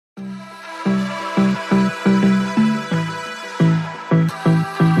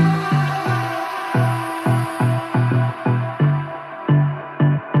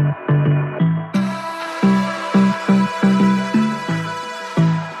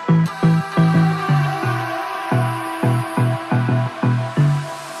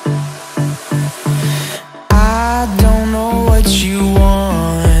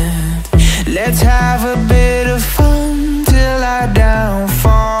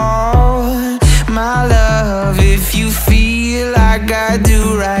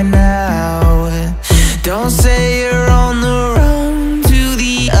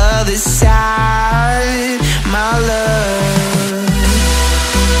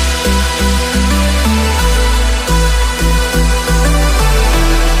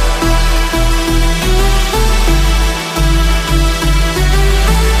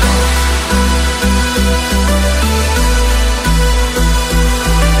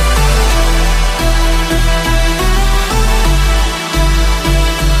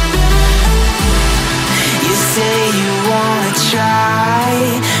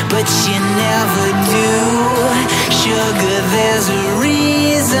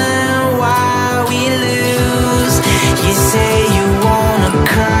say you wanna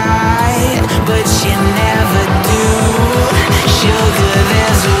cry, but you never do. Sugar,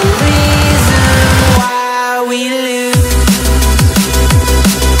 there's a reason why we lose.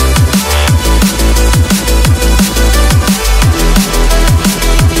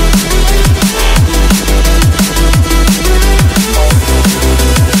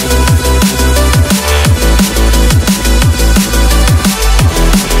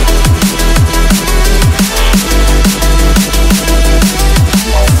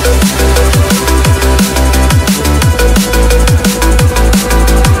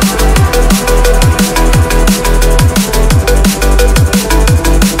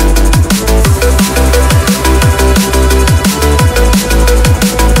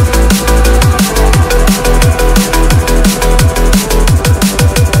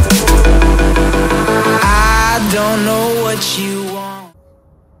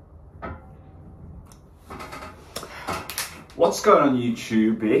 What's going on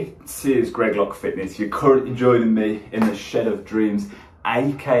YouTube? This is Greg Lock Fitness. You're currently joining me in the Shed of Dreams,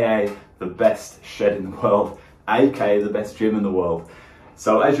 aka the best shed in the world, aka the best gym in the world.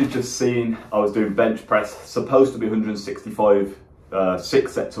 So as you've just seen, I was doing bench press, supposed to be 165,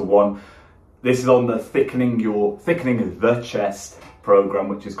 6 sets of 1. This is on the thickening the chest program,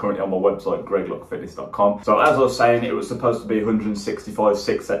 which is currently on my website, greglockfitness.com. So as I was saying, it was supposed to be 165,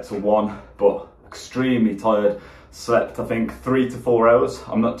 6 sets of 1, but extremely tired. Slept, I think, 3 to 4 hours.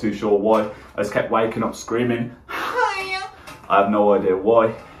 I'm not too sure why. I just kept waking up screaming. I have no idea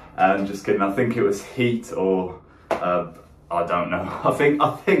why. And just kidding. I think it was heat or I don't know. I think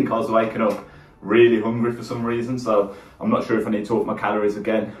I was waking up really hungry for some reason. So I'm not sure if I need to up my calories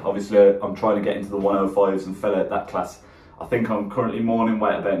again. Obviously, I'm trying to get into the 105s and fell out that class. I think I'm currently morning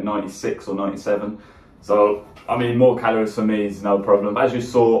weight about 96 or 97. So, I mean, more calories for me is no problem. As you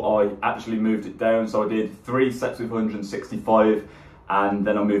saw, I actually moved it down. So I did 3 sets with 165, and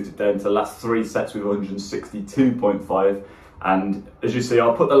then I moved it down to the last 3 sets with 162.5. And as you see,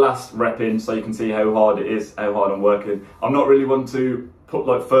 I'll put the last rep in so you can see how hard it is, how hard I'm working. I'm not really one to put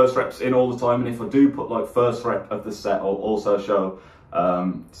like first reps in all the time. And if I do put like first rep of the set, I'll also show,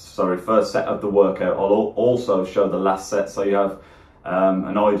 first set of the workout. I'll also show the last set so you have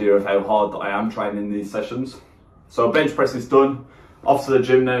an idea of how hard that I am training in these sessions. So bench press is done. Off to the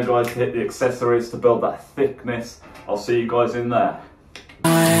gym now, guys, to hit the accessories to build that thickness. I'll see you guys in there.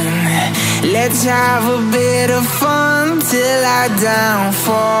 Let's have a bit of fun till I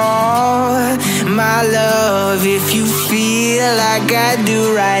downfall. My love, if you feel like I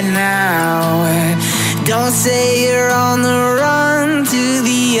do right now, don't say you're on the run to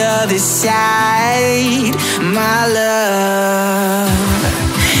the other side. My love,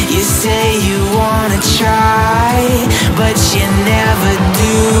 you say you wanna try, but you never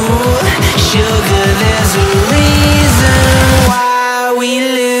do. Sugar, there's a reason why we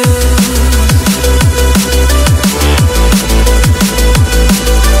lose.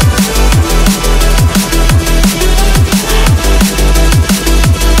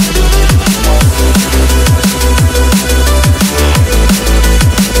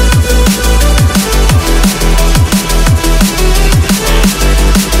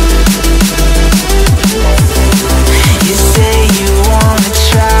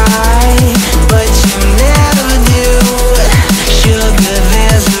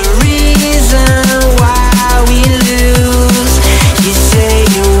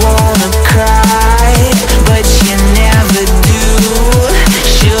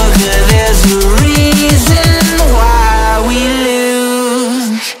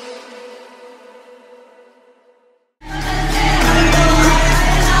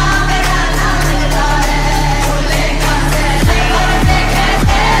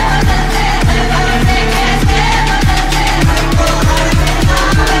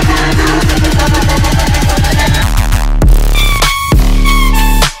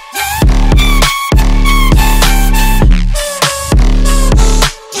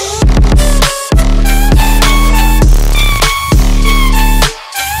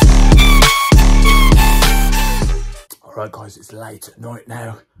 Right guys, it's late at night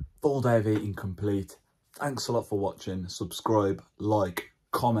now. Full day of eating complete. Thanks a lot for watching. Subscribe, like,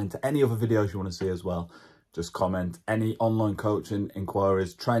 comment. Any other videos you want to see as well, just comment. Any online coaching,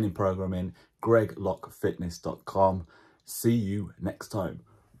 inquiries, training programming, greglockfitness.com. See you next time.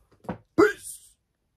 Peace.